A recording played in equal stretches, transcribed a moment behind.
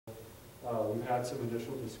We've had some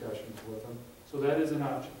initial discussions with them. So that is an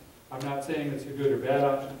option. I'm not saying it's a good or bad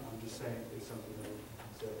option. I'm just saying it's something that we can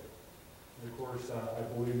consider. And of course, I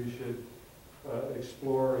believe you should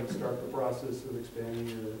explore and start the process of expanding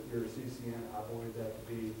your CCN. I believe that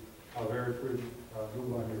to be a very prudent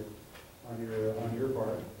move on your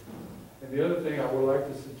part. And the other thing I would like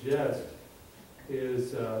to suggest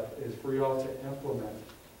is for y'all to implement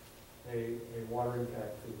a water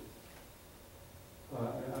impact fee.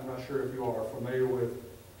 I'm not sure if you all are familiar with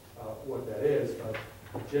what that is, but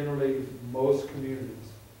generally most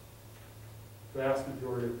communities, vast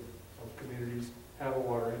majority of communities have a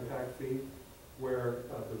water impact fee where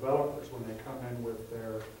developers, when they come in with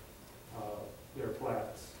their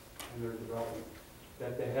plats and their development,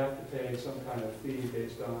 that they have to pay some kind of fee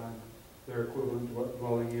based on their equivalent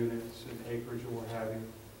dwelling units and acreage or what have you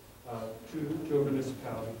to a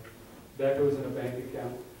municipality. That goes in a bank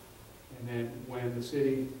account. And then when the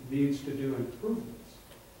city needs to do improvements,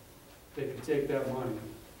 they can take that money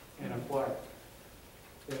and apply it.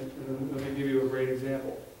 And let me give you a great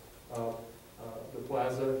example. The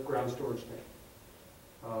Plaza ground storage tank.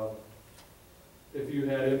 If you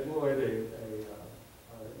had employed an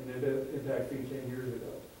impact fee 10 years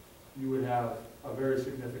ago, you would have a very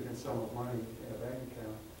significant sum of money in a bank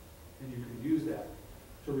account, and you could use that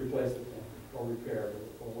to replace the tank or repair it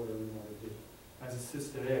or whatever you want to do. As it sits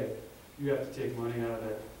today, you have to take money out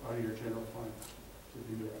of your general fund to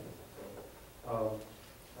do that. I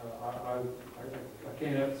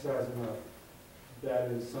can't emphasize enough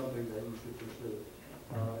that is something that you should pursue.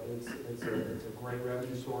 It's a great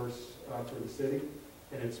revenue source for the city,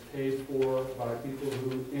 and it's paid for by people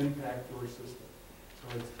who impact your system. So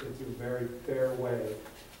it's a very fair way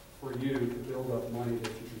for you to build up money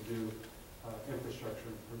that you can do infrastructure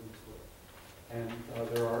improvements with. And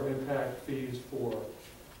there are impact fees for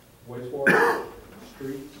wastewater,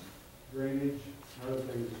 streets, drainage, and other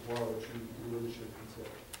things as well that you really should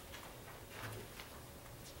consider.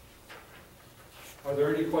 Are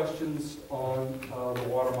there any questions on the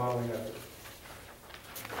water modeling effort?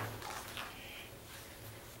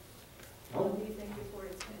 How long do you think before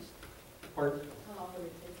it's finished? Pardon? How long will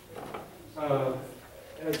it take for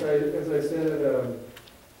it to finish? As I said,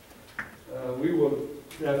 we will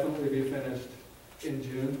definitely be finished in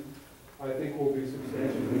June. I think we'll be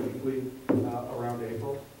substantially complete around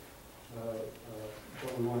April.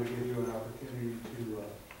 But we want to give you an opportunity to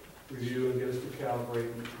review and get us to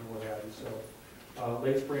calibrate and what have you. So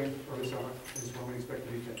late spring, early summer is when we expect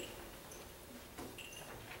to be finished.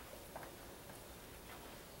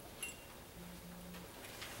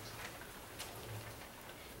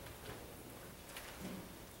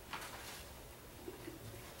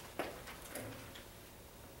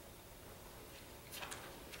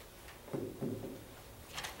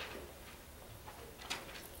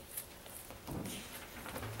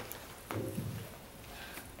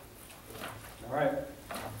 All right.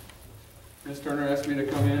 Ms. Turner asked me to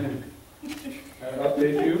come in and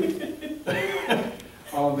update you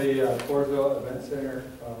on the Floresville Event Center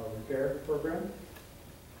repair program.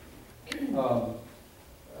 In a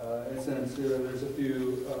sense, there's a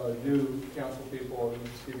few new council people. I'll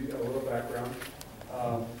just give you a little background.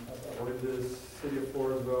 I believe the city of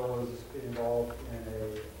Floresville was involved in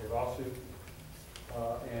a lawsuit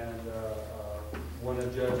and won a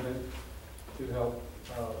judgment to help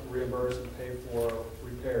reimburse and pay for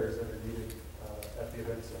repairs that are needed at the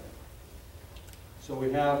event center. So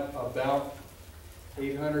we have about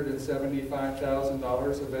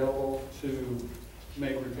 $875,000 available to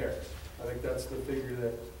make repairs. I think that's the figure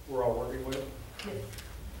that we're all working with.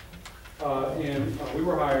 And we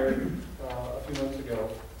were hired a few months ago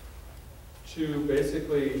to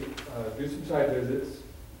basically do some site visits,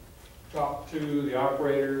 talk to the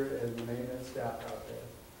operator and the maintenance staff out there,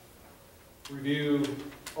 review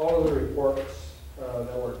all of the reports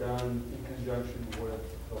that were done in conjunction with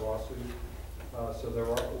the lawsuit. So there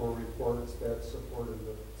were reports that supported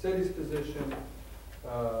the city's position.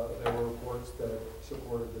 There were reports that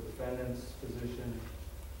supported the defendant's position.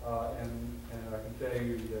 And I can tell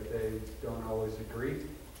you that they don't always agree.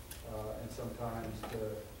 And sometimes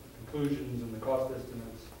the conclusions and the cost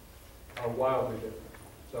estimates are wildly different.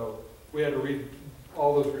 So we had to read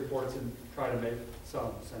all those reports and try to make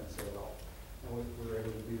some sense of it all. And we were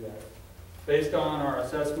able to do that. Based on our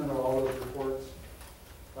assessment of all those reports,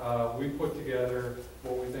 we put together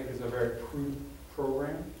what we think is a very crude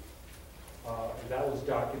program. And that was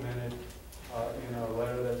documented in a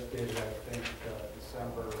letter that's dated, I think,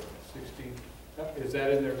 December 16th. Is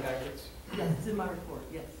that in their packets? Yes, it's in my report,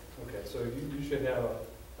 yes. Okay, so you should have a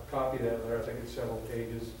copy of that letter. I think it's several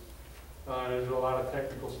pages. There's a lot of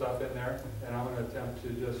technical stuff in there, and I'm going to attempt to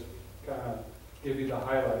just kind of give you the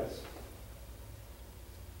highlights.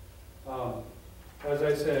 As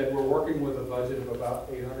I said, we're working with a budget of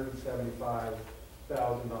about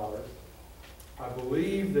 $875,000. I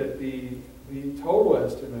believe that the total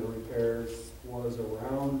estimate of repairs was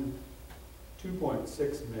around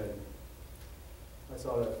 2.6 million. I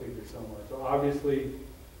saw that figure somewhere. So obviously,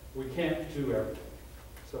 we can't do everything.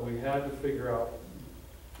 So we had to figure out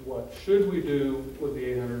what should we do with the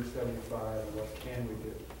 875 and what can we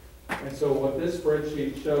do. And so what this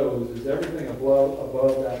spreadsheet shows is everything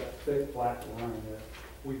above that thick black line there,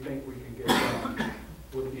 we think we can get done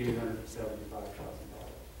with the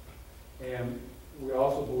 $875,000. And we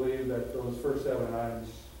also believe that those first 7 items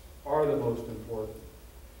are the most important,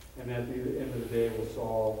 and at the end of the day will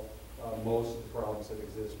solve most of the problems that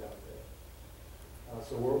exist out there.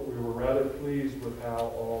 So we were rather pleased with how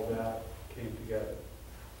all that came together.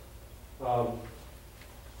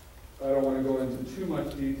 I don't want to go into too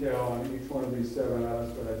much detail on each one of these 7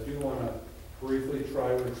 items, but I do want to briefly try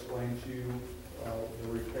to explain to you the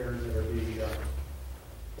repairs that are being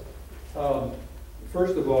done.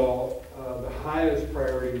 First of all, the highest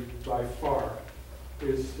priority by far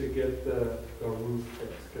is to get the roof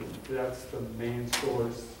fixed, because that's the main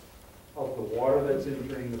source of the water that's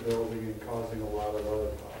entering the building and causing a lot of other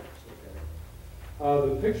problems.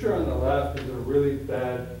 Okay. The picture on the left is a really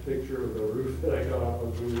bad picture of the roof that I got off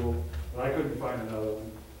of Google, and I couldn't find another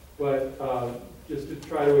one. But just to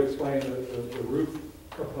try to explain the roof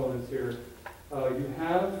components here, you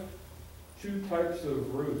have 2 types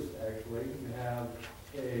of roofs, actually. You have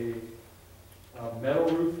a metal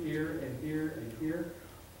roof here and here and here,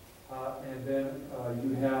 and then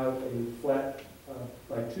you have a flat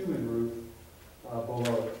bitumen roof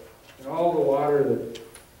below it. And all the water that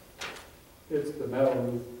hits the metal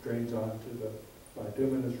roof drains onto the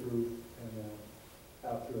bituminous roof and then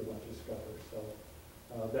out through a bunch of scuppers. So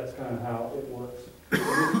that's kind of how it works. And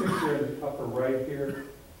this picture in the upper right here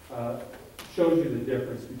shows you the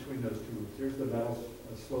difference between those 2 roofs. Here's the metal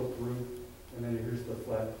sloped roof, and then here's the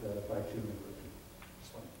flat bitumen roof.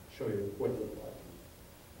 Just want to show you what it looks like.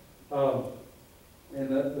 And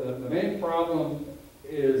the main problem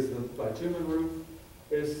is the bitumen roof.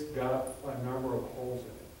 It's got a number of holes in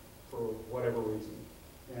it for whatever reason.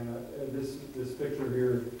 And this picture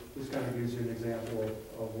here just kind of gives you an example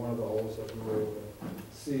of one of the holes that we were able to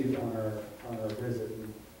see on our visit.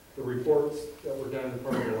 And the reports that were done as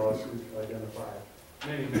part of the lawsuit identify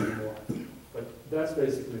many, many more. But that's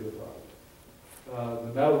basically the problem.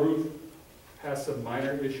 The metal roof has some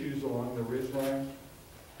minor issues along the ridge line.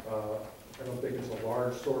 I don't think it's a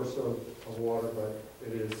large source of water, but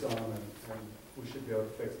it is some, and we should be able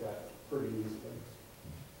to fix that pretty easily.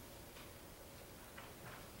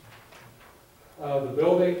 The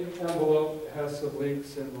building envelope has some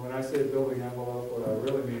leaks, and when I say building envelope, what I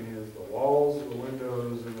really mean is the walls, the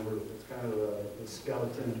windows, and the roof. It's kind of the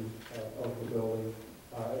skeleton of the building.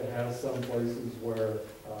 It has some places where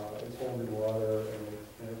it's holding water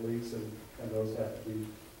and it leaks, and those have to be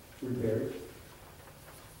repaired.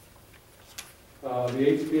 The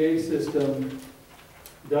HVA system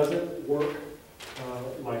doesn't work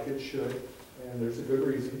like it should, and there's a good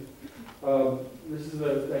reason. This is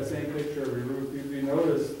that same picture of your roof. If you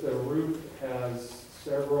notice, the roof has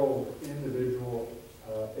several individual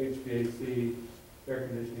HVAC air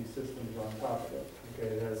conditioning systems on top of it. Okay,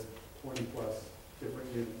 it has 20 plus different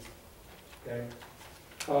units. Okay,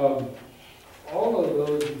 all of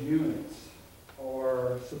those units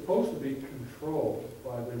are supposed to be controlled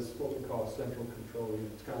by this, what we call central control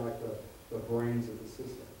unit. It's kind of like the brains of the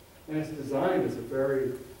system. And it's designed as a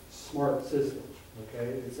very smart system, okay?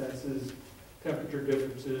 It senses temperature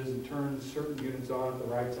differences and turns certain units on at the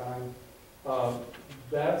right time.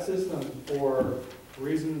 That system, for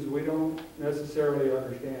reasons we don't necessarily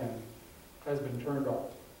understand, has been turned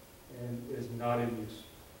off and is not in use,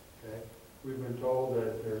 okay? We've been told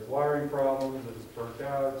that there's wiring problems, that it's burnt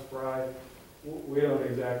out, it's fried. We don't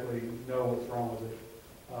exactly know what's wrong with it,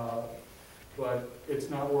 but it's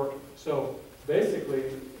not working. So basically,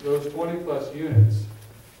 those 20 plus units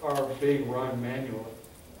are being run manually,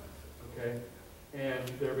 okay? And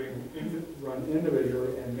they're being run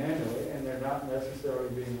individually and manually, and they're not necessarily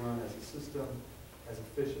being run as a system as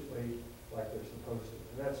efficiently like they're supposed to.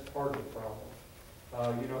 And that's part of the problem.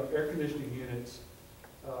 You know, air conditioning units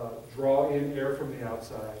draw in air from the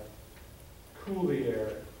outside, cool the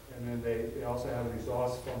air, and then they also have an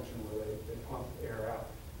exhaust function where they pump air out,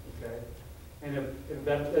 okay? And if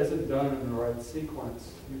that isn't done in the right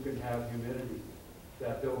sequence, you can have humidity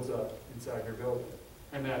that builds up inside your building.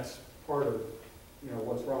 And that's part of, you know,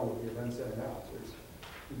 what's wrong with your vents in and out. There's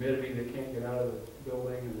humidity that can't get out of the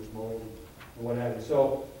building, and there's mold and what have you.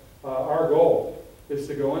 So Our goal is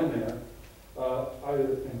to go in there, either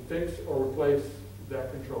and fix or replace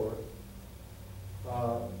that controller,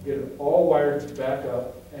 get it all wired back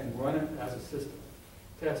up and run it as a system.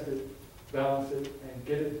 Test it, balance it, and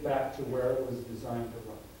get it back to where it was designed to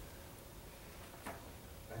run.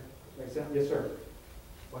 Make sense? Yes, sir.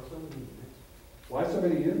 What's so many units? Why so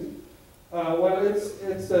many units? Well,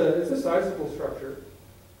 it's a sizable structure.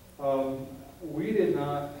 We did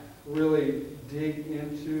not really dig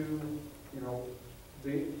into,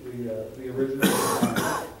 the original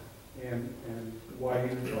design and why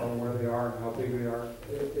units are where they are and how big they are.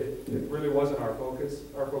 It really wasn't our focus.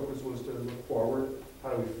 Our focus was to look forward. How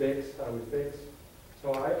do we fix? How do we fix?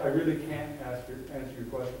 So I really can't answer your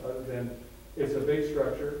question other than it's a big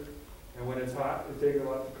structure, and when it's hot, it takes a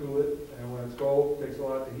lot to cool it, and when it's cold, it takes a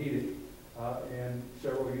lot to heat it, and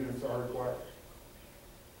several units are required.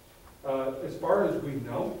 As far as we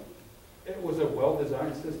know, it was a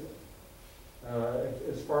well-designed system.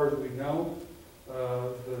 As far as we know,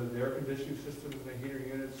 the air conditioning systems and the heater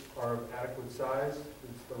units are of adequate size.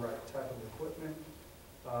 It's the right type of equipment.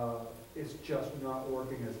 It's just not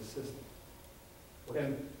working as a system.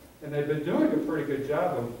 And they've been doing a pretty good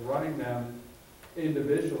job of running them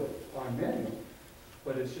individually on manual,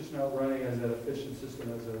 but it's just not running as an efficient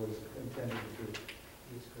system as it was intended to do.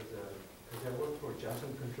 Yes, because I work for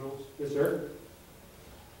Johnson Controls, Yes, sir?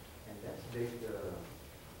 and that's big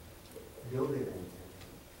building,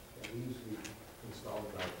 and we usually install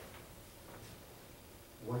about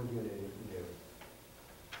one unit in there,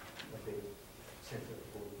 a big central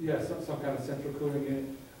pool. Yeah, some kind of central cooling unit.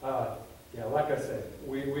 Yeah, like I said,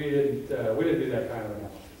 we didn't do that kind of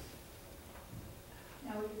analysis.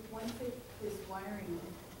 Now, once this wiring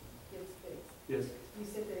gets fixed, Yes. you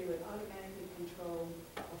said that it would automatically control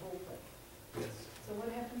the whole place. Yes. So what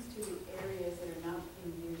happens to the areas that are not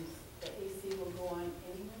being used? The AC will go on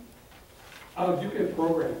anyway? You can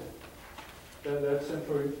program that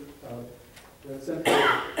central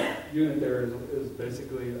unit there is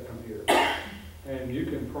basically a computer, and you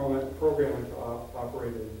can program it to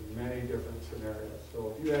operate in many different scenarios.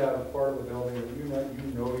 So if you have a part of the building that you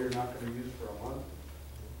know you're not going to use for a month,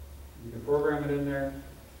 you can program it in there,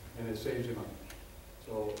 and it saves you money.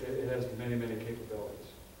 So it has many capabilities.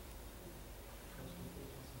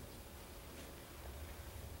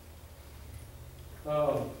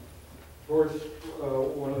 Of course,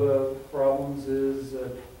 one of the problems is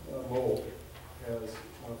that mold has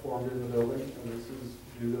formed in the building, and this is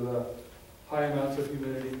due to the high amounts of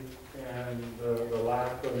humidity and the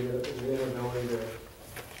lack of the inability to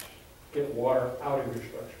get water out of your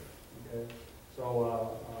structure. Okay,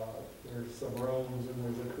 so there's some rooms and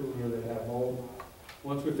there's a cooler that have mold.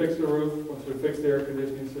 Once we fix the roof, once we fix the air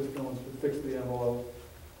conditioning system, once we fix the envelope,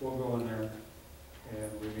 we'll go in there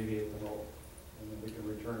and remediate the mold, and then we can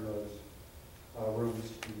return those rooms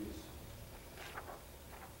to use.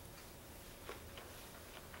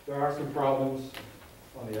 There are some problems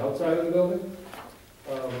on the outside of the building.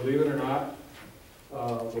 Believe it or not,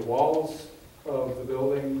 the walls of the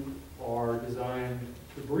building are designed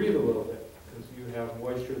to breathe a little bit, because you have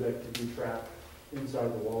moisture that can be trapped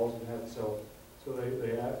inside the walls, and have so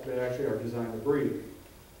they actually are designed to breathe.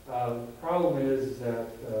 The problem is that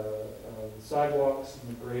the sidewalks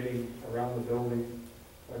and the grading around the building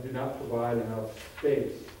do not provide enough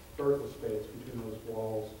space, vertical space, between those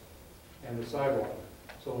walls and the sidewalk.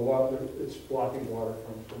 So the water, it's blocking water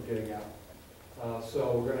from getting out.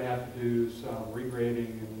 So we're going to have to do some regrading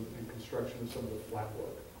and construction of some of the flat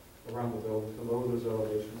work around the building to lower those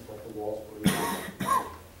elevations like the walls were.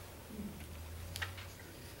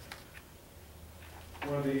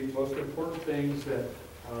 One of the most important things that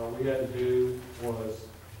we had to do was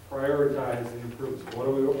prioritize the improvements. What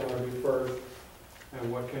do we want to do first,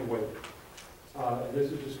 and what can wait? And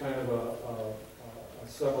this is just kind of a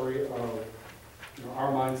summary of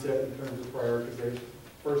our mindset in terms of prioritization.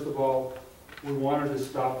 First of all, we wanted to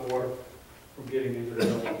stop water from getting into the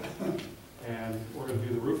building, and we're going to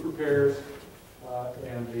do the roof repairs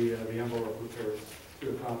and the envelope repairs to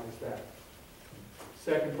accomplish that.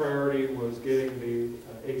 Second priority was getting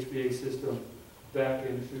the HVA system back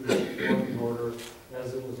into working order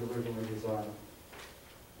as it was originally designed.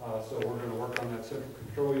 So we're going to work on that central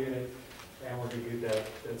control unit, and we're going to get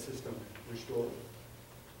that system restored.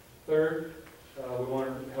 Third, we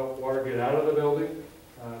wanted to help water get out of the building,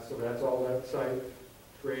 so that's all that site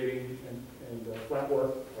grading and flat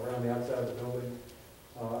work around the outside of the building.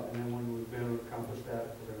 And then when we've been able to accomplish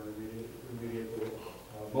that, we're going to remediate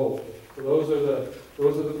the mold. So those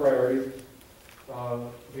are the priorities.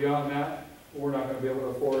 Beyond that, we're not going to be able to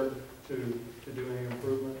afford to do any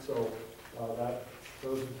improvements. So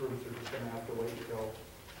those improvements are just going to have to wait until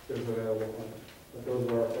there's available funding. But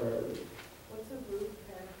those are our priorities. What's a roof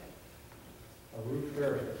parapet? A roof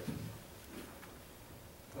parapet.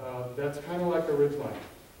 That's kind of like a ridge line.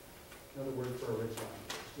 Another word for a ridge line.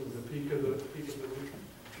 So the peak of the roof. Okay, so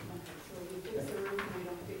we fix the roof and we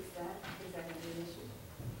don't fix that, is that gonna be an issue?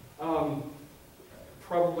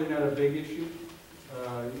 Probably not a big issue.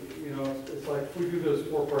 You know, it's like if we do those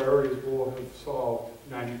 4 priorities, we'll have solved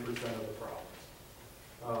 90% of the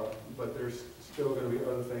problems. But there's still going to be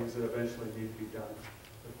other things that eventually need to be done.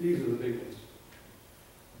 But these are the big ones.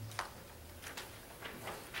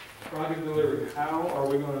 Project delivery. How are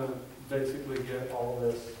we going to basically get all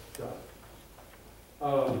this done?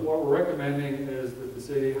 What we're recommending is that the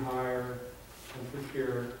city hire and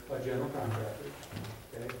procure a general contractor.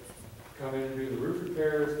 Okay? Come in and do the roof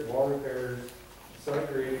repairs, the wall repairs, site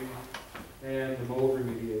grading, and the mold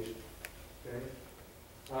remediation.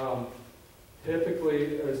 Okay?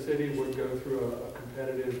 Typically, a city would go through a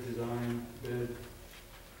competitive design bid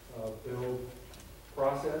build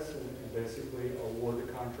process and basically award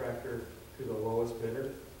the contractor to the lowest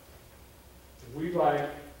bidder. We'd like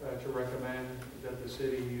to recommend that the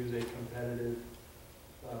city use a competitive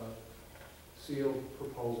sealed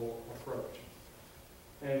proposal approach.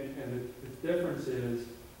 And the difference is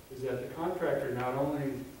that the contractor not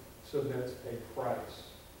only submits a price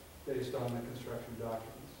based on the construction documents,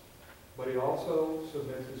 but he also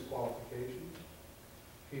submits his qualifications.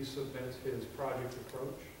 He submits his project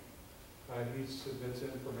approach. He submits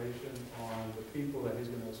information on the people that he's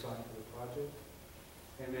going to assign to the project.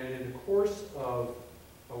 And then in the course of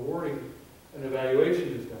awarding, an evaluation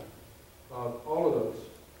is done of all of those.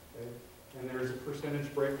 Okay? And there's a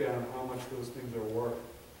percentage breakdown of how much those things are worth.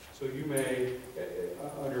 So you may,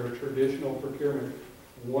 under a traditional procurement,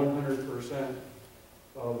 100%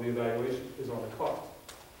 of the evaluation is on the cost.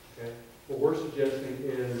 Okay? What we're suggesting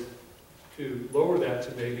is to lower that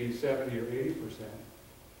to maybe 70 or 80%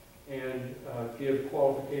 and give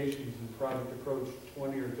qualifications and project approach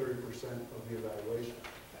 20 or 30% of the evaluation.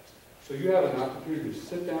 So you have an opportunity to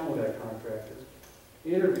sit down with that contractor,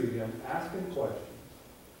 interview him, ask him questions,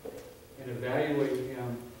 and evaluate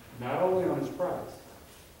him not only on his price,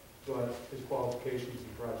 but his qualifications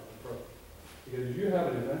and project approach. Because you have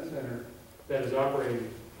an event center that is operating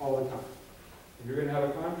all the time. And you're going to have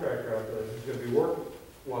a contractor out there who's going to be working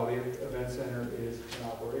while the event center is in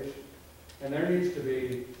operation. And there needs to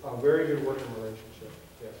be a very good working relationship.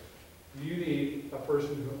 Yes. You need a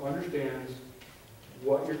person who understands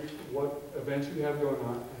what events you have going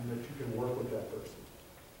on and that you can work with that person.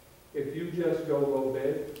 If you just go low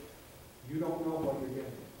bid, you don't know what you're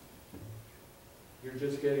getting. You're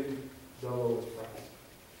just getting the lowest price.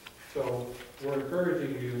 So we're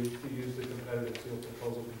encouraging you to use the competitive seal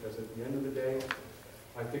proposal because at the end of the day,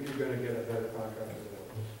 I think you're going to get a better contract available.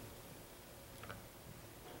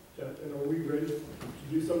 And are we ready to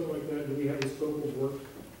do something like that? Do we have a scope of work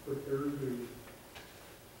prepared to?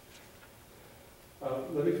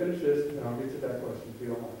 Let me finish this and I'll get to that question if you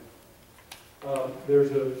don't mind.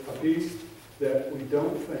 There's a piece that we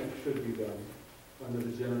don't think should be done under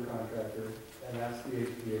the general contractor, and that's the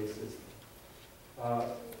HVA system.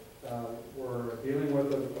 We're dealing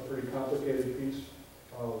with a pretty complicated piece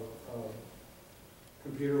of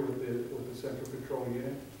computer with the central control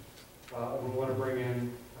unit. We want to bring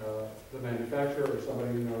in the manufacturer or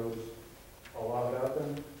somebody who knows a lot about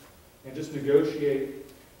them and just negotiate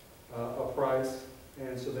a price,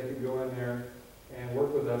 and so they can go in there and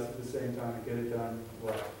work with us at the same time and get it done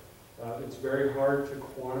right. It's very hard to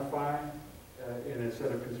quantify in a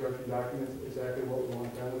set of construction documents exactly what we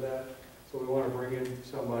want done with that. So we want to bring in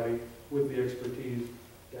somebody with the expertise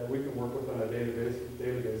that we can work with on a daily basis to get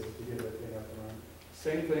everything up and running.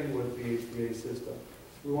 Same thing with the HVA system.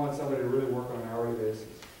 We want somebody to really work on an hourly basis,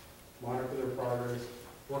 monitor their progress,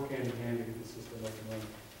 work hand in hand to get the system up and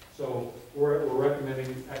running. So we're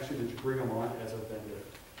recommending actually that you bring them on as a vendor,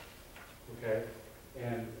 okay,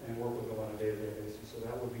 and work with them on a day-to-day basis. So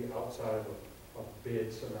that would be outside of a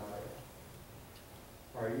bid scenario.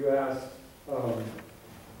 All right, you asked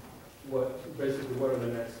what are the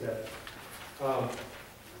next steps?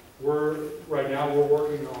 Right now we're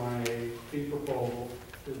working on a fee proposal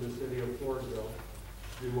to the city of Floresville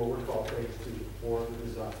to do what we're called phase 2 for the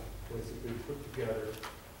design. Basically put together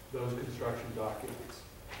those construction documents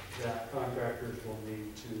that contractors will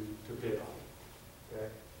need to bid on. Okay,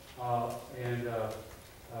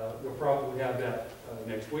 we'll probably have that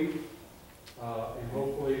next week, and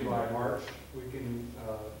hopefully by March we can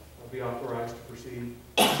be authorized to proceed.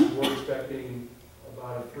 We're expecting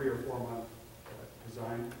about a 3 or 4 month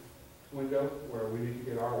design window where we need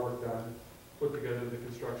to get our work done, put together the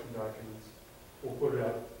construction documents. We'll put it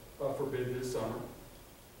out for bid this summer,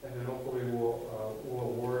 and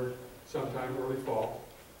sometime early fall.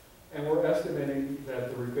 And we're estimating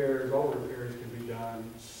that the repairs, all the repairs can be done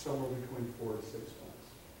somewhere between 4 to 6 months.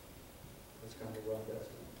 That's kind of a rough estimate.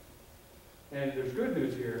 And there's good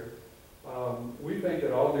news here. We think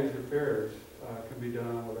that all these repairs can be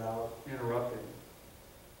done without interrupting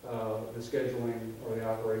the scheduling or the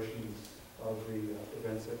operations of the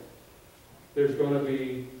event center. There's going to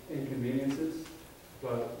be inconveniences,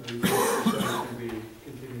 but the center can be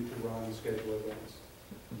continue to run and schedule events.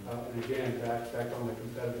 And again, back on the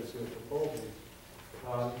competitive seal proposal,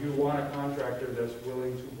 you want a contractor that's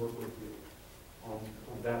willing to work with you on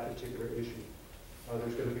that particular issue.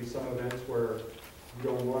 There's going to be some events where you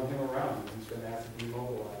don't want him around. He's going to have to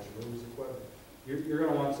demobilize or lose equipment. You're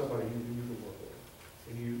going to want somebody who you can work with.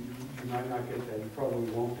 And you might not get that. You probably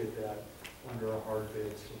won't get that under a hard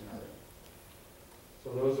bid scenario. So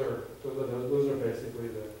those are basically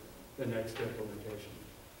the next implementation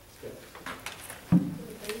steps.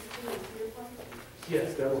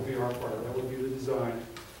 Yes, that will be our part. That will be the design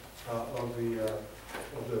of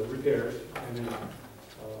the repairs, and then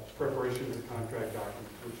preparation of the contract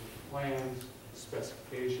documents, which is the plans,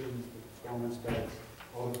 specifications, the performance specs,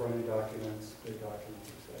 all the running documents, bid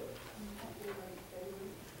documents,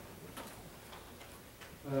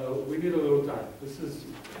 etc. We need a little time. This is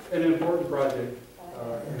an important project,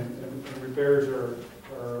 and repairs are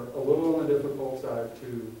a little on the difficult side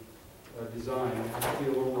to design. It has to be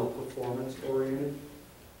a little more performance oriented.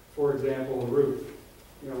 For example, the roof.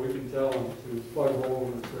 You know, we can tell them to plug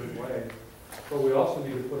holes in a certain way, but we also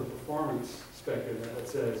need to put a performance spec in there that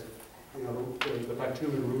says, you know, the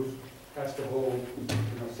bitumen roof has to hold,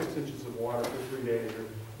 6 inches of water for 3 days, or,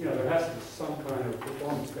 you know, there has to be some kind of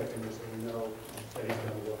performance spec in there so we know that it's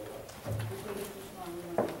going to work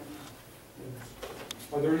out.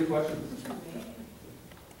 Are there any questions?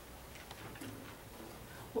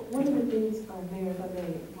 One of the things, Mayor, if I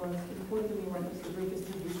may, was important to me in reference to the roof is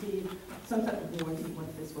to receive some type of warranty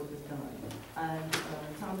once this work is done. And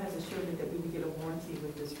Tom has assured me that we would get a warranty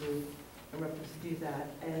with this roof in reference to do that.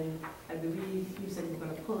 And I believe you said you were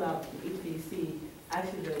going to pull out the HVAC.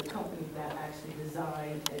 Actually, the company that actually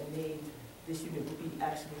designed and made this unit will be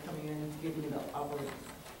actually coming in to give you the operation.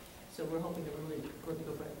 So we're hoping that we're really going to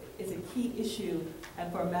go for it. It's a key issue,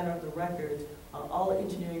 and for a matter of the record, all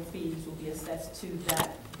engineering fees will be assessed to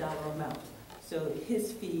that dollar amount. So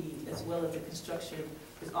his fee, as well as the construction,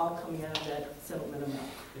 is all coming out of that settlement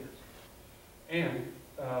amount. Yes. And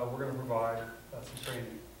we're going to provide some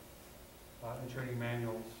training, and training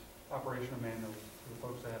manuals, operational manuals to the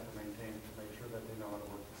folks that have to maintain to make sure that they know how to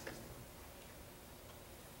work the system.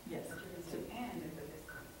 Yes.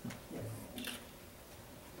 Yes.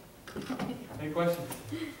 Any questions?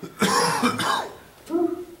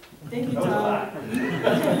 Thank you, Tom.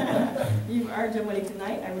 You've earned your money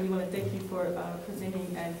tonight. I really want to thank you for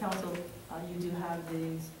presenting, and council, you do have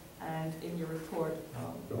these, and in your report,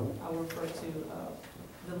 I'll refer to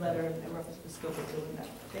the letter in reference to the scope of doing that.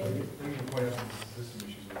 Thank you. Thank you for pointing out some system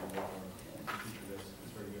issues that we're working on in future.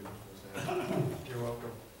 It's very good for us to have. You're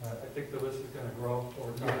welcome. I think the list is going to grow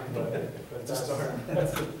over time, but It's a start.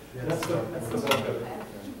 that's the bulk of it.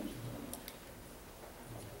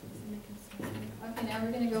 Okay, now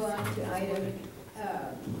we're going to go on to item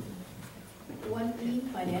 1E,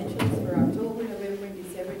 financials for October, November, and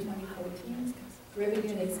December 2014. Revenue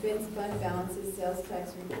and expense fund balances, sales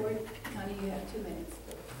tax report. Connie, you have 2 minutes.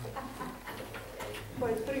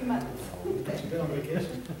 For 3 months. You been on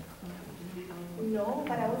vacation? No,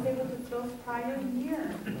 but I was able to close prior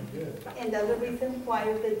year. Oh, good. And that's the reason why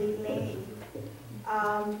of the delay.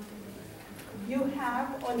 You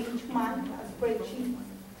have on each month a spreadsheet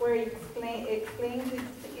where it explains,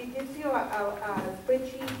 it gives you a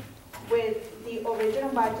spreadsheet with the original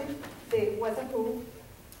budget that was approved,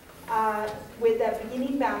 with the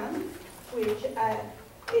beginning balance, which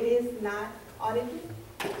it is not audited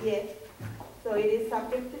yet, so it is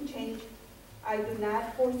subject to change. I do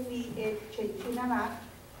not foresee it changing a lot,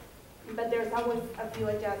 but there's always a few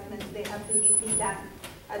adjustments they have to be done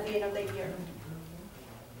at the end of the year.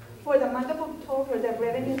 For the month of October, the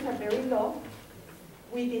revenues are very low.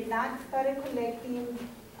 We did not start collecting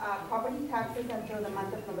property taxes until the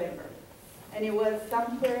month of November. And it was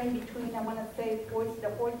somewhere in between, I want to say, the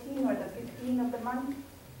 14th or the 15th of the month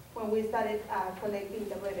when we started collecting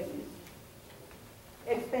the revenues.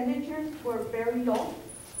 Expenditures were very low.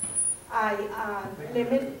 I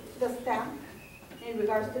limit the staff in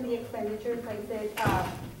regards to the expenditures. I said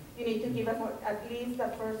you need to give us at least the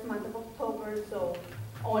first month of October, so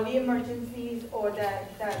only emergencies or the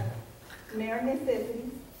mere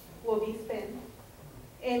necessities will be spent.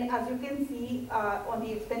 And as you can see on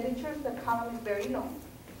the expenditures, the column is very long.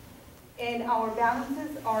 And our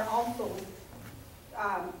balances are also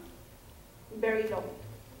very low,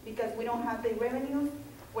 because we don't have the revenues,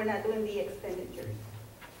 we're not doing the expenditures.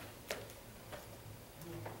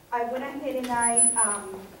 I went ahead and I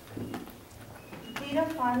did a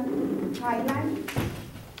fund highlight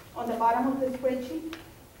on the bottom of the spreadsheet.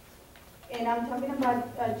 And I'm talking about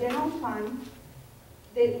a general fund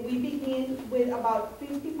that we begin with about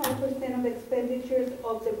 55% of expenditures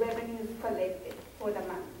of the revenues collected for the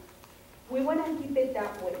month. We want to keep it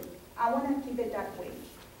that way. I want to keep it that way.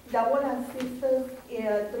 That will assist us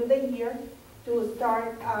through the year to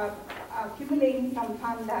start accumulating some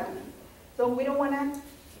fund balance. So we don't want to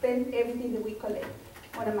spend everything that we collect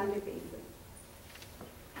on a monthly basis.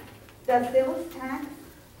 The sales tax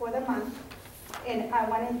for the month, and I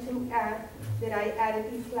wanted to add that I added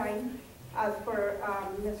this line as per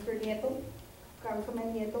Mr. Nieto,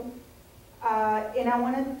 Councilman Nieto. And I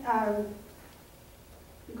want to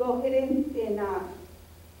go ahead and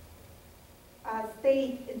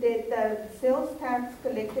state that the sales tax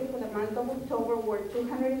collected for the month of October were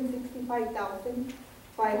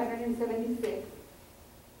 $265,576.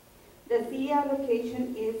 The city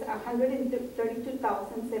allocation is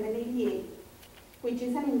 $132,788, which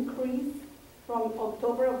is an increase from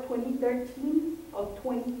October of 2013 of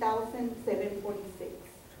 $20,746.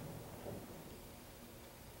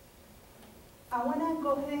 I want to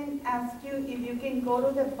go ahead and ask you if you can go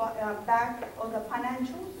to the back of the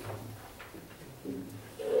financials.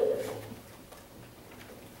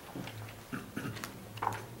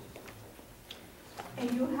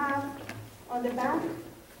 And you have on the back,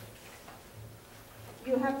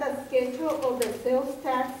 you have the schedule of the sales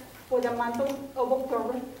tax for the month of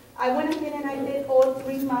October. I went ahead and I did all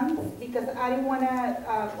 3 months because I didn't want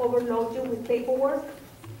to overload you with paperwork.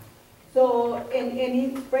 So, and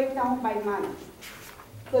it's breakdown by month.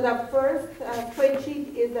 So the first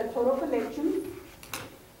spreadsheet is the total collections,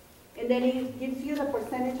 and then it gives you the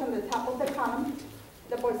percentage on the top of the column,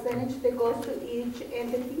 the percentage that goes to each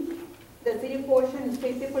entity. The city portion is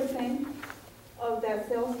 50% of the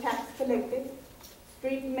sales tax collected.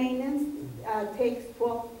 Street maintenance takes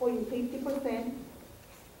 12.50%.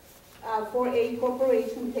 4A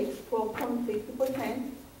corporation takes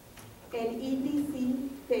 12.50%. And EDC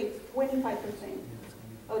takes 25%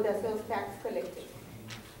 of the sales tax collected.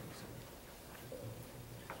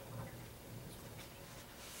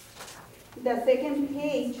 The second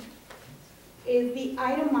page is the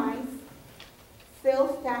itemized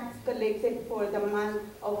sales tax collected for the month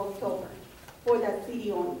of October for the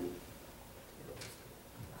city only.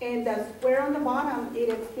 And the square on the bottom, it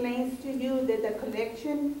explains to you that the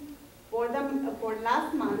collection for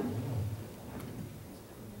last month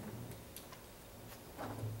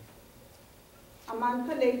amount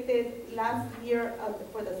collected last year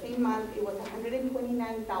for the same month, it was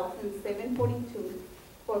 $129,742.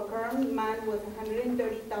 For current month was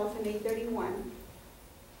 $130,831,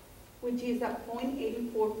 which is a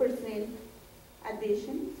 0.84%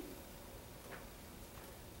 addition.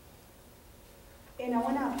 And I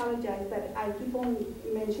want to apologize that I keep on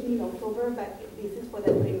mentioning October, but this is for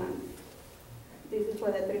the 3 months. This is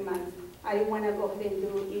for the 3 months. I didn't want to go ahead and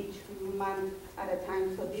do each month at a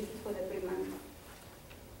time, so this is for the 3 months.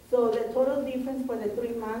 So the total difference for the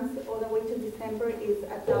 3 months all the way to December is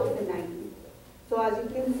 $1,090. So as you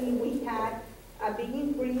can see, we had a big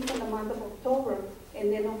increase in the month of October,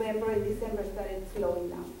 and then November and December started slowing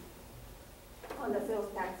down on the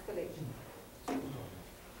sales tax collection.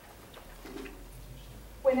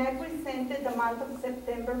 When I presented the month of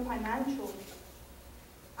September financials,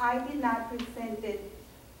 I did not present the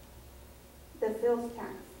sales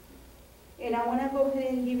tax. And I want to go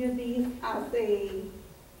ahead and give you these as a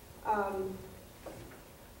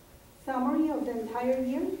summary of the entire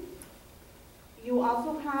year. You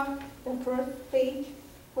also have the first page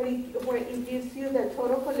where it gives you the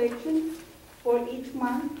total collection for each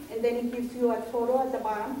month, and then it gives you a total at the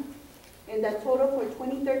bottom. And the total for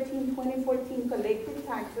 2013-2014 collected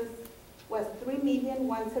taxes was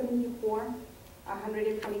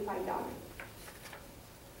 $3,174,125.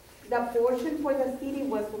 The portion for the city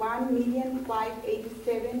was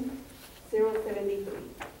 $1,587,073.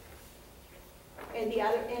 And the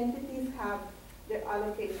other entities have their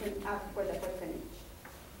allocation as per the percentage.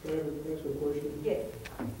 Can I ask a question? Yes.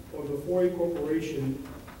 On the 4A corporation,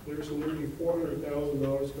 there's nearly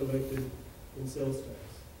 $400,000 collected in sales tax.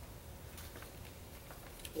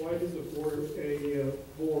 Why does the 4A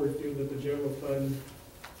board feel that the general fund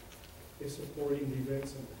is supporting the event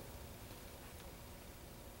center?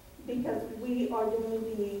 Because we are doing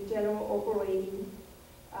the general operating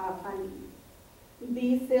funding.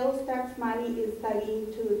 The sales tax money is tied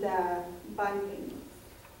into the bond payments.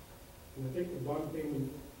 take the bond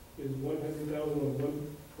payment is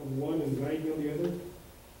 100,000 on one and 90 on the other?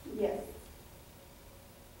 Yes,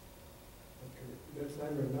 Okay, that's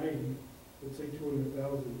 190, let's say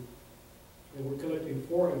 200,000, and we're collecting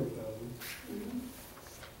 400,000. mhm.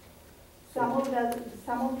 Some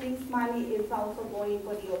of this money is also going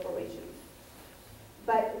for the operations.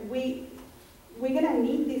 But we're gonna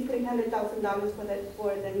need this $300,000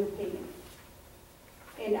 for the new payment.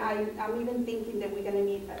 And I'm even thinking that we're gonna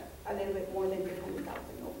need a little bit more than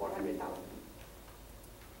 300,000 or 400,000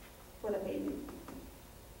 for the payment.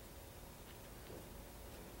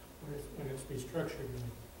 When it's restructured.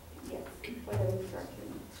 Yes, for the restructuring.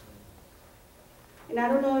 And I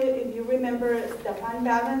don't know if you remember, the fund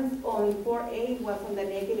balance on 4A was on the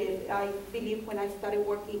negative. I believe when I started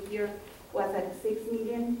working here was at 6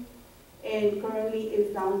 million, and currently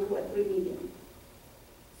is down to 3 million.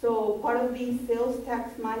 So part of the sales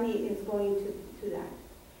tax money is going to that.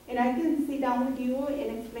 And I can sit down with you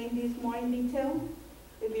and explain this more in detail,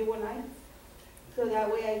 if you would like. So that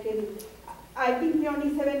way I've been here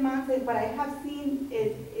only 7 months, but I have seen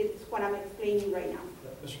it's what I'm explaining right now.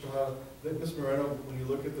 Ms. Moreno, when you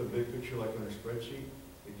look at the big picture, like on her spreadsheet,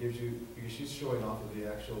 it gives you, because she's showing off of the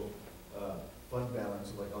actual fund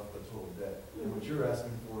balance, like off the total debt. And what you're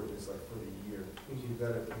asking for is like for the year. You've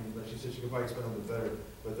got it, I mean, like she said, she could probably explain a little bit better,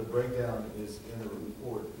 but the breakdown is in the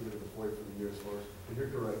report, give it for the year as far as, but you're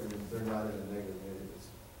correct, I mean, they're not in a negative.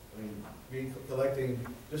 Collecting,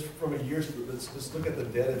 just from a year's, let's look at the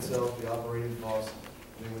debt itself, the operating costs.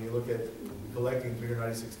 I mean, when you look at collecting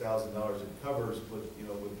 $396,000, it covers with,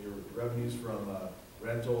 with your revenues from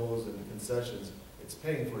rentals and concessions. It's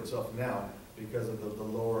paying for itself now because of the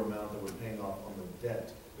lower amount that we're paying off on the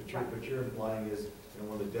debt. But you're implying is,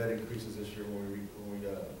 when the debt increases this year, when we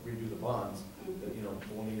redo the bonds, that,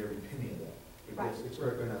 we'll need every penny of that. It's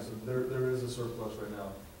correct right now. So there is a surplus right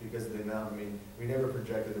now because of the amount. I mean, we never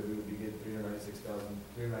projected that we would be getting $396,000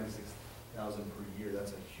 per year.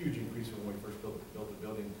 That's a huge increase from when we first built the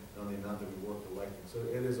building and on the amount that we were collecting. So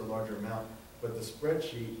it is a larger amount, but the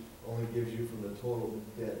spreadsheet only gives you from the total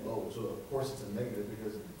debt owed. So of course it's a negative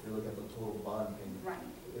because you're looking at the total bond payment,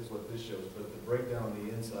 is what this shows. But the breakdown on the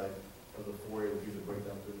inside of the 4A would be the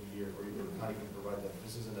breakdown for the year, or even Connie can provide that.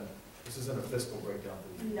 This isn't a fiscal breakdown for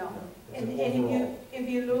the year. No. It's And overall. if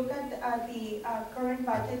you look at the current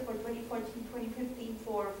budget for 2014-2015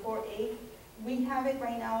 for 4A, we have it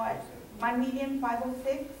right now at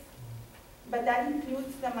 1,506,000, but that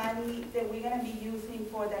includes the money that we're gonna be using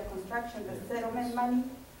for the construction, the settlement money.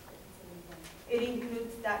 It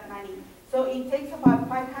includes that money. So it takes about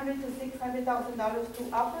 $500,000 to $600,000 to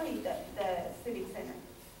operate the civic center.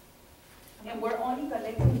 And we're only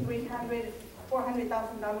collecting $300,000,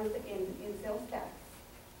 $400,000 in sales tax.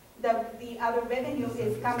 The other revenue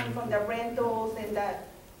is coming from the rentals and the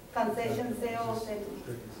concession sales and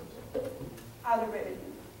other revenue.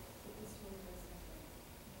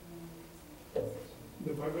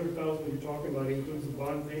 The 500,000 you're talking about includes the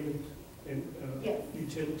bond payment and Yes.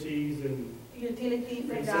 utilities and Utilities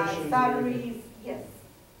and Concessions, salaries, yes.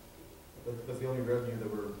 That's the only revenue that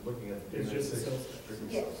we're looking at. It's just the sales Strictly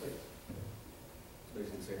Yes. sales tax. It's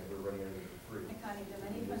basically saying we're running everything for free. And Connie, the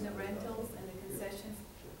money from the rentals and the concessions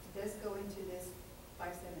does go into this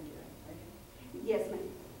 570, right? Yes, ma'am.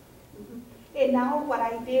 Mhm. And now what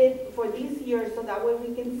I did for this year, so that way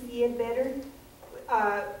we can see it better,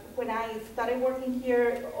 when I started working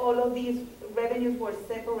here, all of these revenues were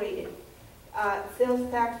separated. Sales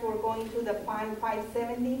tax were going to the fund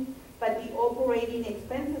 570, but the operating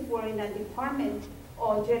expenses were in a department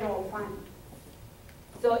or general fund.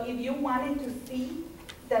 So if you wanted to see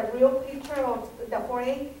the real picture of the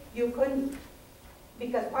 4A, you couldn't,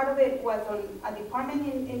 because part of it was on a department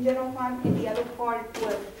in general fund and the other part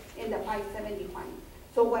was in the 570 fund.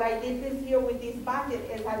 So what I did this year with this budget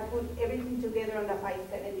is I put everything together on the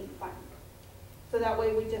 570 fund. So that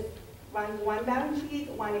way we just run one balance sheet,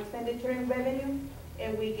 one expenditure and revenue,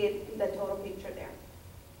 and we get the total picture there.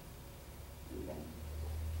 Okay.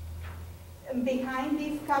 And behind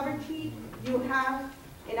this cover sheet, you have,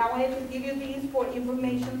 and I wanted to give you these for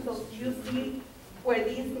information so you see where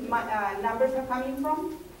these numbers are coming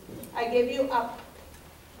from. I gave you a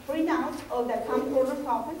printout of the comptroller's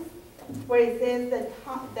office where it says the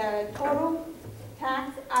total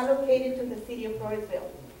tax allocated to the city of Floresville.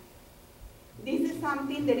 This is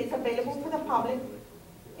something that is available for the public.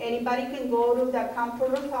 Anybody can go to the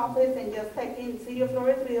comptroller's office and just type in City of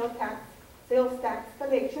Floresville sales tax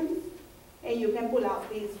collections, and you can pull out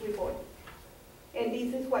this report. And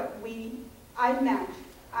this is what I match.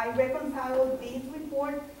 I reconcile this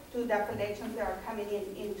report to the collections that are coming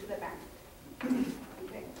into the bank.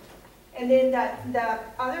 Okay. And then the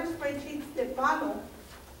other spreadsheets that follow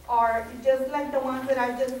are just like the ones that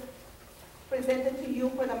I just presented to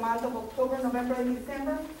you for the month of October, November, and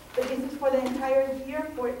December, but this is for the entire year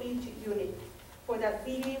for each unit, for the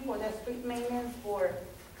city, for the street maintenance, for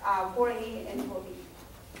 4A and 4B.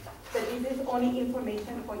 So this is only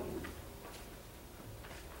information for you.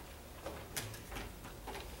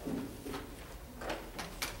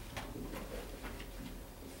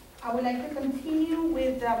 I would like to continue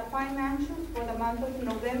with the financials for the month of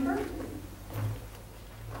November.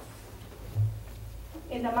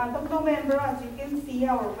 In the month of November, as you can see,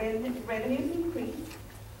 our revenues increased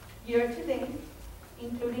year to date,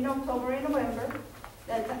 including October and November.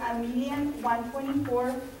 That's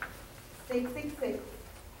 $1,124,666,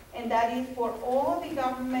 and that is for all the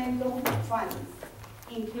governmental funds,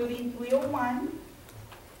 including 301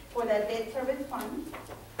 for the debt service fund,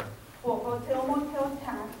 for hotel motel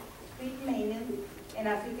tax, street maintenance, and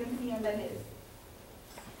as you can see on the list.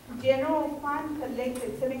 General fund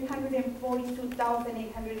collected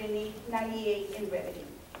 $742,898 in revenue.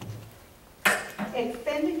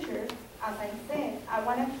 Expenditures, as I said, I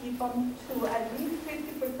want to keep them to at least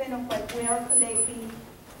 50% of what we are collecting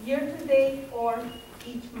year to date or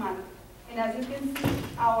each month. And as you can see,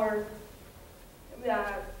 our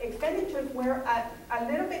expenditures were a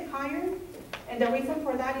little bit higher, and the reason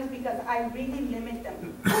for that is because I really limit them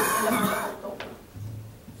in the month of October.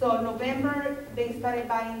 So November, they started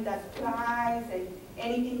buying the supplies and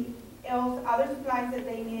anything else, other supplies that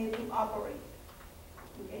they needed to operate.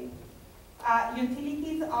 Okay.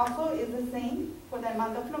 Utilities also is the same for the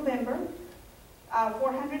month of November.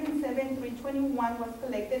 $407,321 was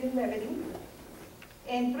collected in revenue,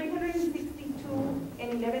 and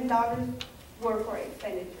 $362.11 were for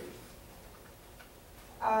expenditures.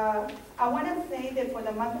 I want to say that for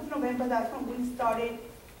the month of November, that's when we started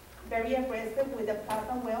very aggressive with the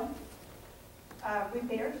Plaza well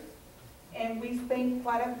repairs, and we spent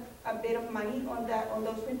quite a bit of money on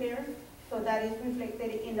those repairs, so that is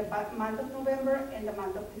reflected in the month of November and the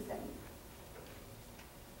month of December.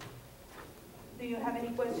 Do you have any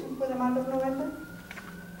questions for the month of November?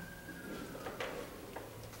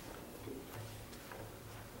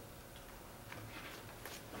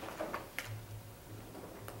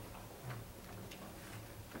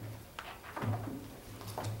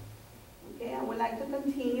 Okay, I would like to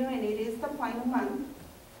continue, and it is the final month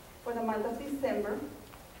for the month of December.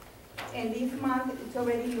 And this month, it's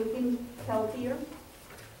already looking healthier.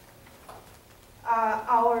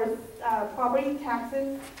 Our property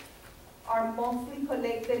taxes are mostly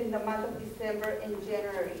collected in the month of December and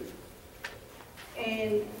January.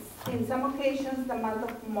 And in some occasions, the month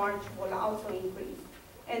of March will also increase.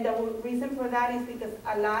 And the reason for that is because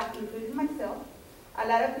a lot, including myself, a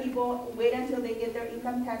lot of people wait until they get their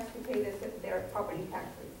income tax to pay their property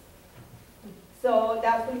taxes. So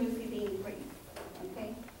that's when you see the increase,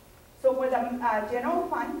 okay? So for the general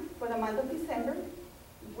fund, for the month of December,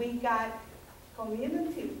 we got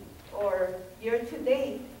cumulative or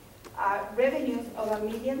year-to-date revenues of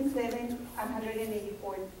 $1,784,000.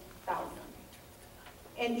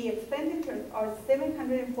 And the expenditures are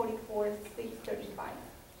 $744,635.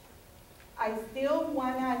 I still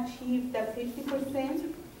want to achieve the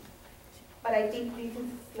 50%, but I think this is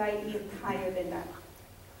slightly higher than that.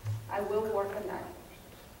 I will work on that.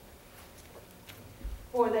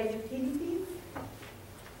 For the utilities,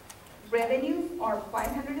 revenues are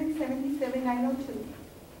 $577,902,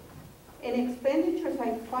 and expenditures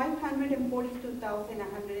are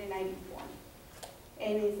 $542,194.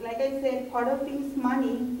 And it's like I said, part of this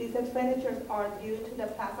money, these expenditures are due to the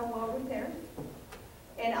Plaza well repairs.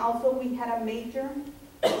 And also we had a major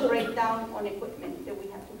breakdown on equipment that we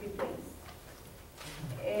had to replace.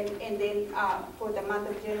 And then for the month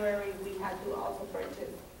of January, we had to also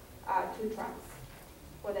purchase 2 trucks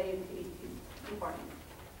for the utilities department.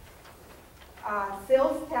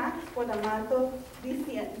 Sales tax for the month of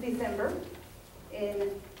December, and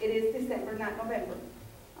it is December, not November.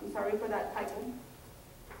 I'm sorry for that typo.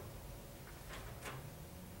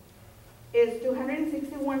 Is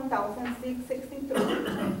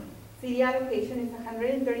 $261,663. City allocation is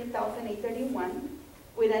 $130,831,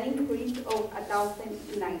 with an increase of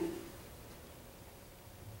 $1,090.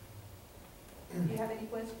 Do you have any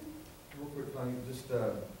questions? Real quick, Connie, just,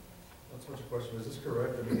 not so much a question, is this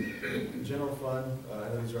correct? I mean, general fund, I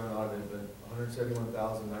know these are unaudited, but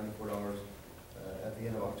 $171,094 at the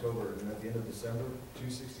end of October, and at the end of December,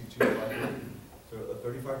 $262,580. So a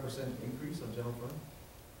 35% increase on general fund?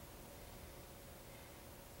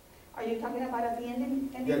 Are you talking about at the ending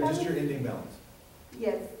Yeah, balance? just your ending balance.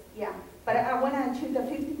 Yes, yeah, but I want to achieve the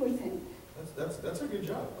 50%. That's That's a good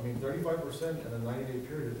job. I mean, 35% in a 90-day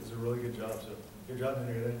period is a really good job, so good job,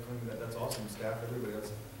 Henry. That's awesome, staff, everybody,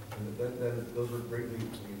 those were great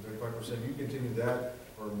leaps. I mean, 35%, you continue that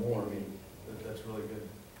or more, I mean, that's really good.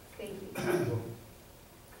 Thank you.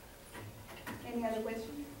 Any other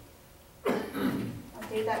questions?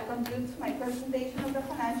 Okay, that concludes my presentation of the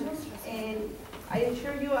financials, and I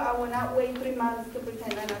assure you I will not wait 3 months to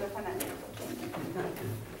present another financial.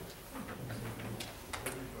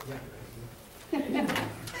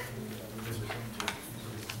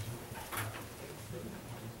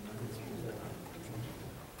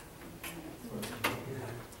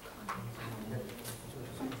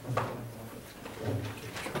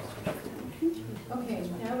 Okay,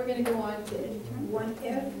 now we're gonna go on to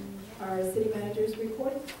 1F, our city manager's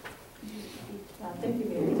report. Thank you,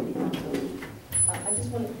 Mayor. I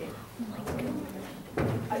just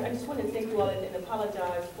want to thank you all and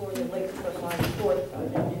apologize for the late of my report. I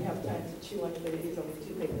didn't have time to chew on it, but it is only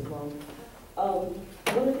 2 pages long.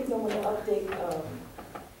 One of the things I want to update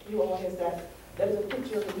you all is that is a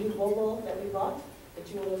picture of the new Volvo that we bought, that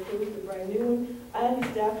you will approve, the brand new one, and the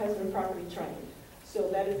staff has been properly trained. So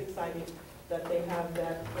that is exciting that they have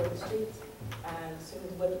that for the streets. And as soon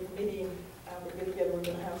as weather permitting, we get together, we're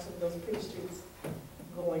going to have some of those pretty streets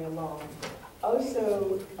going along.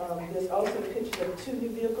 Also, there's also a picture of 2 new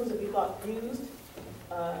vehicles that we bought used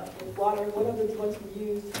with water. One of them is going to be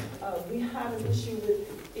used. We have an issue with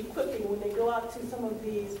equipping when they go out to some of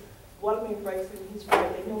these water main breaks, and he's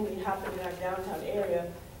right, they normally happen in our downtown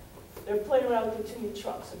area. They're playing around with the 2 new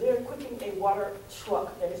trucks. So they're equipping a water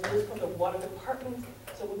truck that is just from the water department.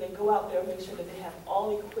 So when they go out there, make sure that they have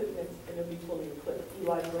all equipment and it'll be fully equipped.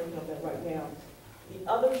 Eli's working on that right now. The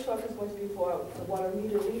other truck is going to be for the water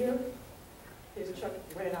meter reader. His truck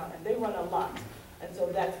ran out, and they run a lot. And so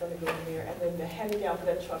that's going to go in there. And then the hand-me-down for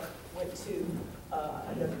that truck went to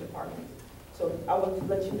another department. So I want to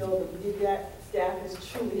let you know that we did that. Staff is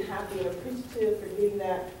truly happy and appreciative for doing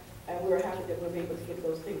that. And we're happy that we're able to get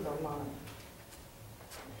those things online.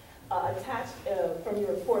 Attached from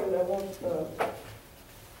your report, and I won't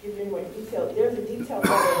give you any more detail, there's a detailed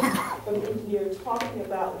letter from the engineer talking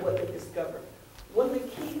about what they discovered. One of the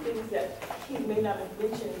key things that he may not have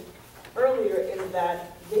mentioned earlier is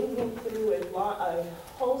that they went through a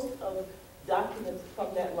host of documents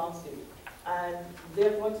from that lawsuit. And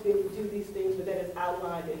they're going to be able to do these things, but that is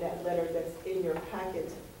outlined in that letter that's in your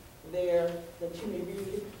packet there that you may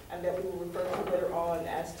read, and that we will refer to later on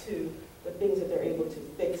as to the things that they're able to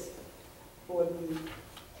fix for the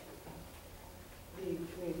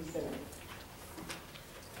community center.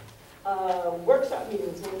 Workshop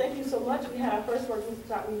meetings. Well, thank you so much. We had our first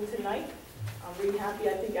workshop meeting tonight. I'm really happy.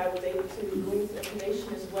 I think I was able to glean some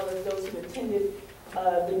information as well as those who attended.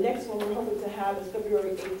 The next one we're hoping to have is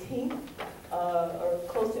February 18th or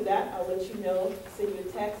close to that. I'll let you know, send you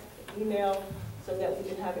a text, email, so that we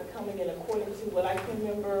can have it coming in according to what I can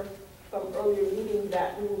remember from earlier meeting,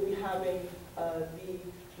 that we will be having the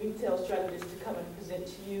retail strategists to come and present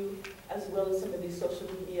to you, as well as some of these social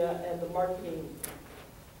media and the marketing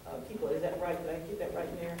people. Is that right? Did I get that right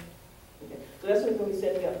in there? Okay. So that's what we're going to be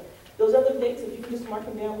setting up. Those other dates, if you can just mark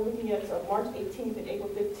them down, we're looking at March 18th and April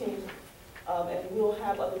 15th, and we'll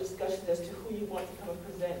have other discussions as to who you want to come and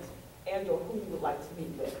present and or who you would like to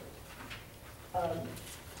meet with.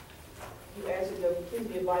 You answered the please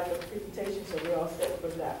be advised of the presentation, so we're all set for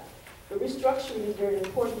that. The restructuring is very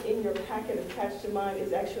important. In your packet attached to mine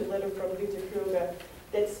is actually a letter from Victor Quiroga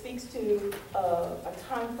that speaks to a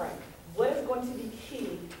time frame. What is going to be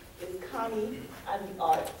key is Connie and the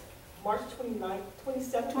audit. March 29th,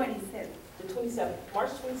 27th? 27th. The 27th. March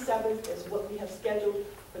 27th is what we have scheduled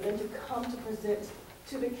for them to come to present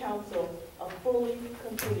to the council a fully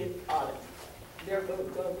completed audit. They're going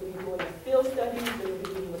to be doing a field study, they're going to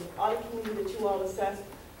be doing an audit committee that you all assess.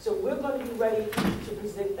 So we're going to be ready to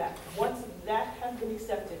present that. Once that has been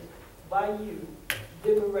accepted by you,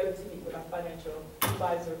 then we're ready to meet with our financial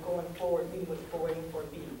advisor going forward, meeting with 4A and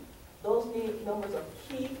 4B. Those numbers are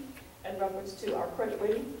key in reference to our credit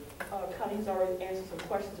rating. Connie's already answered some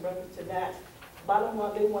questions in reference to that. Bottom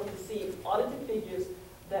line, they want to see audited figures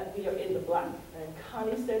that we are in the black. And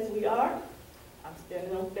Connie says we are. I'm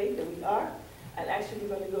standing on faith that we are. And actually,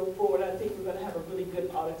 we're going to go forward. I think we're going to have a really good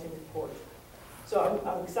auditing report. So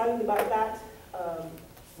I'm excited about that.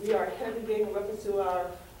 We are ahead of the game in reference to our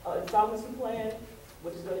insolvency plan,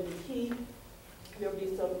 which is going to be key. There will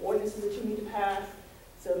be some ordinances that you need to pass,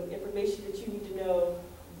 some information that you need to know,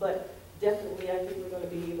 but definitely I think we're going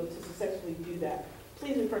to be able to successfully do that.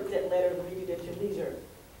 Please refer to that letter and read it at your leisure.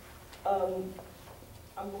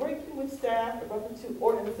 I'm working with staff in reference to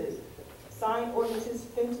ordinances. sign ordinances,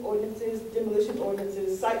 fence ordinances, demolition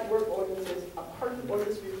ordinances, site work ordinances, a parking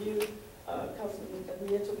ordinance review. Councilman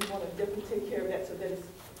Nieto, we want to definitely take care of that so that it's,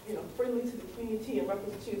 friendly to the community in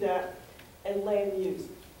reference to that, and land use.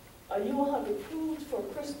 You will have approved for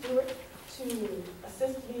Chris Stewart to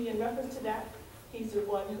assist me in reference to that. He's the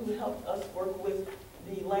one who helped us work with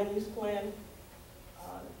the land use plan.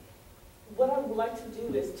 What I would like to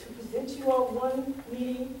do is to present you all one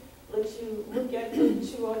meeting, let you look at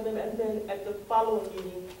two of them, and then at the following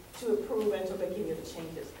meeting to approve and to make any of the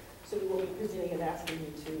changes. So we will be presenting and asking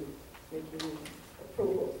you to make your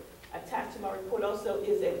approval. Attached to my report also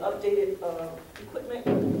is an updated equipment,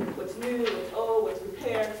 what's new, what's old, what's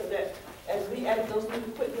repaired, so that as we add those new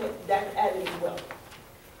equipment, that's added as well.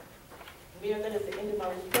 Mayor, that is the end of my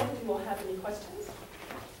report. Do you all have any questions?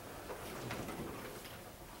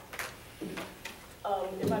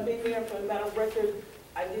 If I may, Mayor, for the matter of record,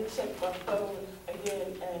 I did check my phone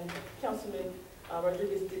again, and Councilman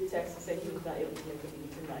Rodriguez did text and say he was not able to make the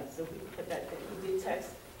meeting tonight. So we put that, he did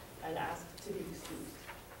text and asked to be excused.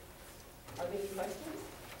 Are there any questions?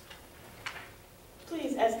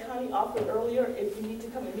 Please, as Connie offered earlier, if you need to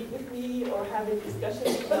come and meet with me or have any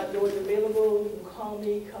discussions, my door is available. You can call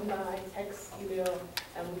me, come by, text, email,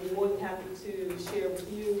 and we'll be more than happy to share with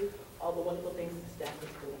you all the wonderful things the staff is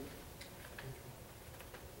doing.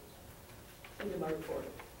 End of my report.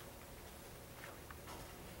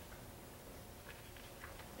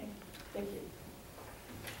 Thank you.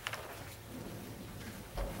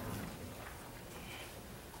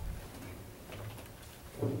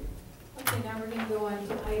 Okay, now we're going to go on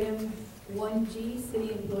to item 1G, City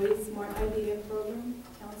Employees Smart Idea Program.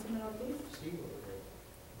 Councilman Ortiz?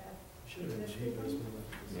 Should have been cheap, but it's been.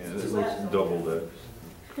 Yeah, this looks doubled up.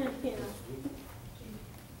 Thank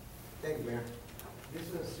you, Mayor. This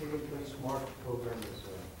is a city employee smart program that's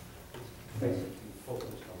basically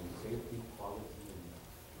focused on safety, quality, and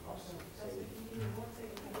cost saving.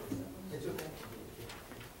 It's okay.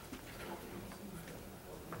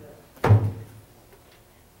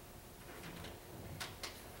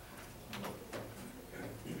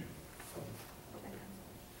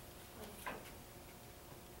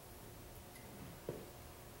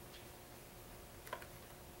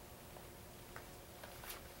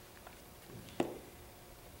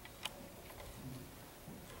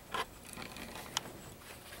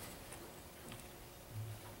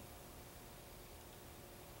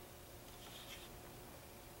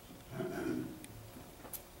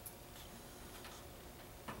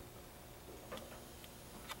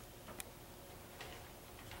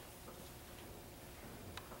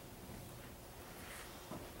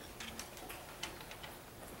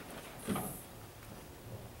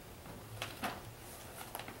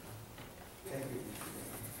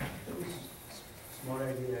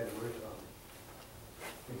 Smart idea at work.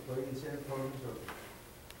 Employee incentive programs are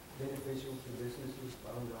beneficial to businesses,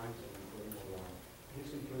 bottom lines, and employee morale.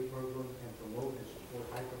 This employee program can promote and support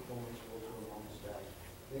high performance culture among staff.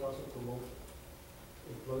 They also promote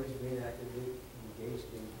employees being actively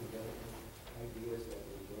engaged in developing ideas that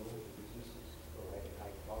will grow the businesses, provide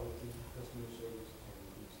high quality customer service, and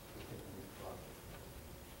increase economic profit.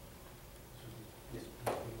 Yes.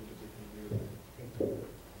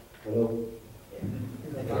 Hello.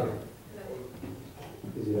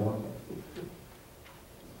 Is it on?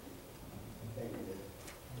 Thank you.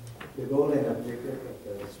 The goal and objective of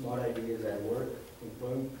the Smart Ideas at Work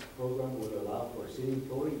employment program would allow for city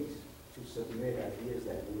employees to submit ideas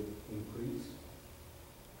that would increase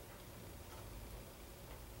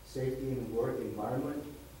safety in work environment,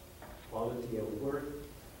 quality of work,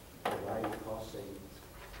 provide cost savings.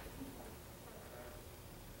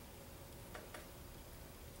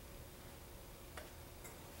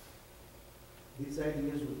 These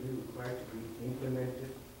ideas would be required to be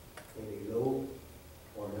implemented in a low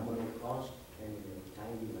or nominal cost and in a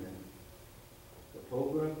timely manner. The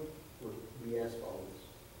program would be as follows.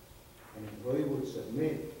 An employee would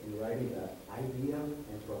submit in writing an idea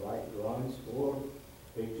and provide drawings or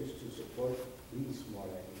pictures to support these smart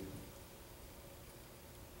ideas.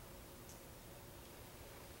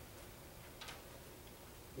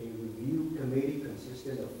 A review committee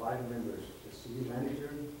consisting of 5 members, the city manager,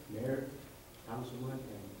 mayor, councilman,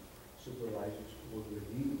 and supervisors will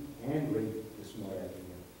review and rate the smart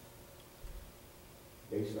idea.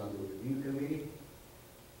 Based on the review committee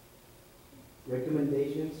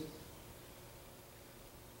recommendations,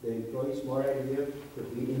 the employee smart idea could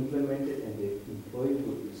be implemented and the employee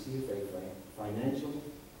would receive a financial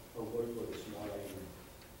award for the smart idea.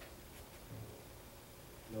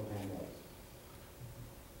 No handouts.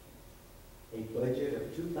 A budget of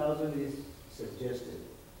 $2,000 is suggested.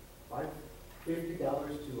 $50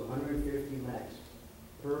 to $150 max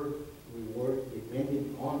per reward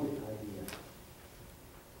depending on the idea.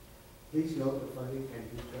 Please note the funding can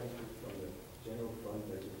be transferred from the general fund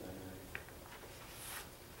budget line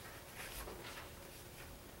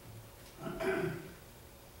item.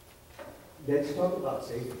 Let's talk about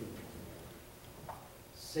safety.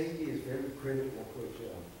 Safety is very critical for a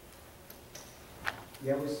job.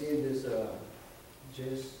 Yeah, we're seeing this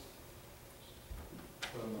just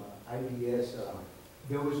from IBS.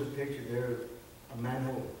 There was a picture there, a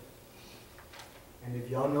manhole. And if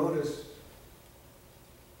y'all notice,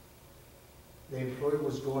 the employee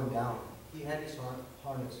was going down. He had his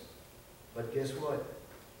harness. But guess what?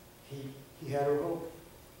 He had a rope.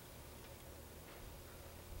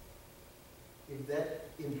 If that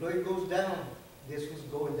employee goes down, this was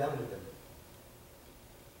going down with them.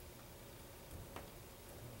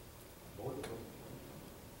 Both of them.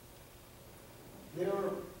 There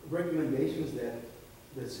are recommendations that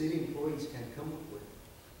the city employees can come up with.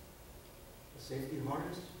 A safety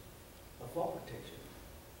harness, a fall protection.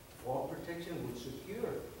 Fall protection would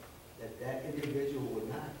secure that that individual would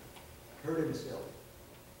not hurt himself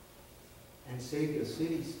and save the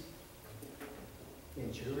city's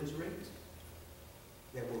insurance rates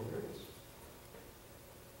that will hurt us.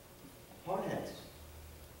 Hard hats,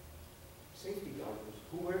 safety goggles,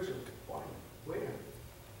 who wears them? Why? Where?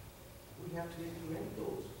 We have to implement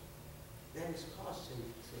those. That is cost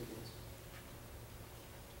savings.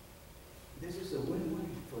 This is a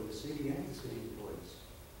win-win for the city and the city employees.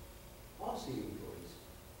 All city employees.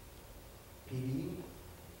 PD,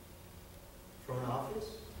 front office,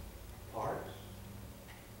 parks,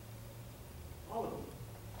 all of them.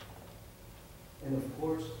 And of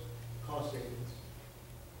course, cost savings.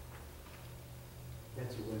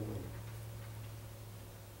 That's a win-win.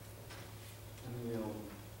 I mean,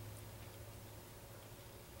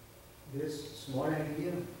 this smart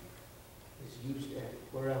idea is used at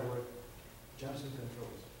where I work, Johnson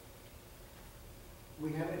Controls.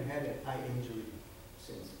 We haven't had an eye injury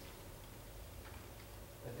since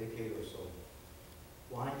a decade or so.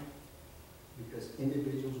 Why? Because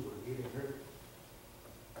individuals were getting hurt.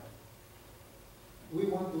 We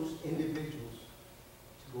want those individuals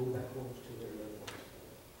to go back home to their